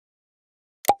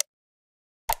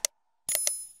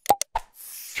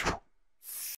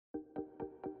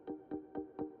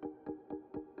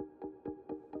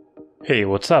Hey,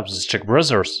 what's up, this is Chuh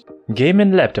Brothers.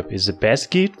 Gaming laptop is the best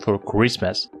gift for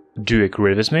Christmas. Do you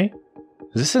agree with me?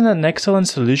 This is an excellent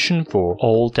solution for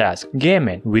all tasks: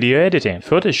 gaming, video editing,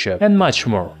 Photoshop and much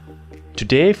more.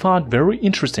 Today I found very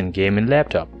interesting gaming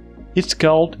laptop. It's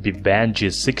called BBEN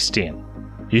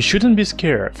G16. You shouldn't be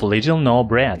scared of little known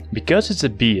brand, because it's a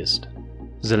beast.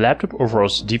 The laptop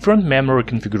offers different memory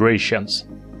configurations.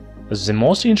 The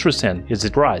most interesting is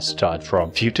the price start from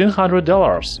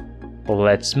 $1,500.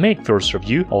 Let's make first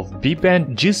review of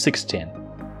BBEN G16.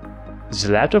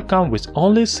 The laptop comes with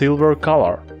only silver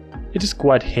color. It is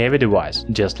quite heavy device,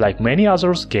 just like many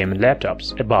other gaming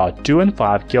laptops, about 2 and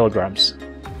 5 kilograms.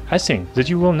 I think that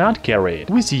you will not carry it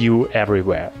with you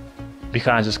everywhere.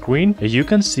 Behind the screen you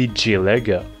can see G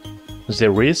logo. The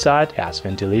rear side has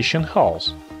ventilation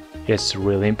holes. It's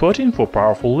really important for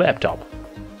powerful laptop.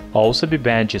 Also,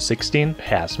 BBEN G16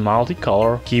 has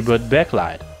multi-color keyboard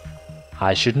backlight.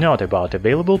 I should note about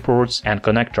available ports and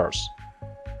connectors.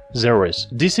 There is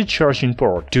DC charging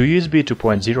port, 2 USB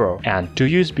 2.0 and 2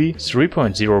 USB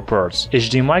 3.0 ports,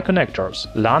 HDMI connectors,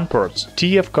 LAN ports,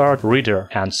 TF card reader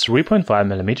and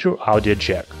 3.5mm audio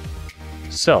jack.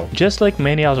 So, just like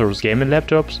many other gaming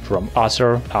laptops from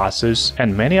Acer, Asus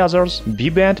and many others,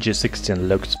 BBEN G16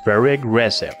 looks very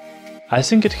aggressive. I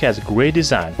think it has great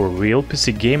design for real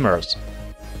PC gamers.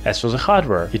 As for the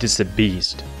hardware, it is a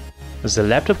beast. The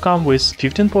laptop comes with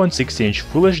 15.6-inch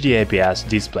Full HD IPS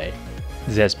display.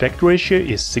 The aspect ratio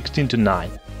is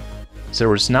 16:9.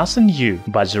 There is nothing new,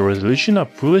 but the resolution of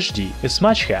Full HD is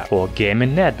much higher for a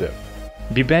gaming netbook.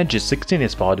 BBEN G16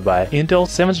 is powered by Intel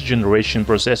 7th generation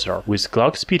processor with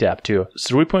clock speed up to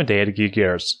 3.8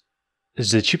 GHz.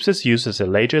 The chipset uses the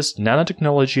latest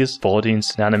nanotechnologies 14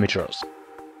 nanometers.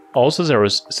 Also, there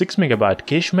is 6 MB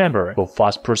cache memory for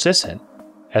fast processing.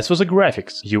 As for the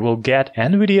graphics, you will get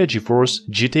NVIDIA GeForce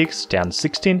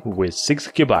GTX1060 with 6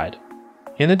 GB.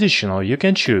 In addition, you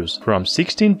can choose from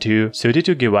 16 to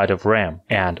 32 GB of RAM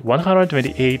and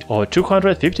 128 or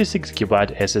 256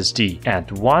 GB SSD and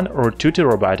 1 or 2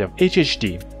 TB of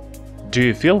HDD. Do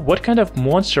you feel what kind of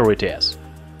monster it is?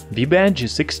 BBEN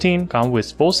G16 comes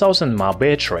with 4000 mAh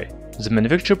battery. The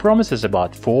manufacturer promises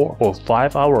about 4 or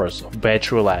 5 hours of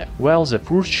battery life, while the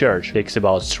full charge takes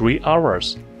about 3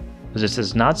 hours. This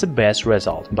is not the best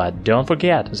result, but don't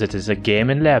forget that it's a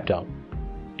gaming laptop.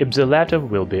 If the laptop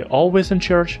will be always in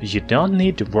charge, you don't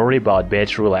need to worry about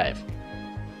battery life.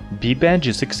 BBEN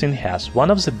G16 has one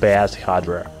of the best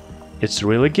hardware. It's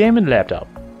really a gaming laptop.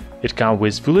 It comes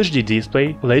with Full HD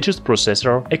display, latest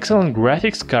processor, excellent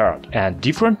graphics card and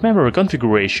different memory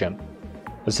configuration.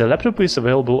 The laptop is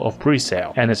available of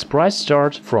pre-sale and its price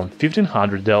starts from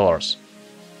 $1,500.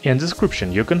 In the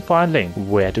description you can find link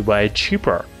where to buy it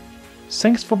cheaper.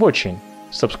 Thanks for watching.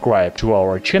 Subscribe to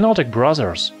our channel Chuh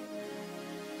Brothers.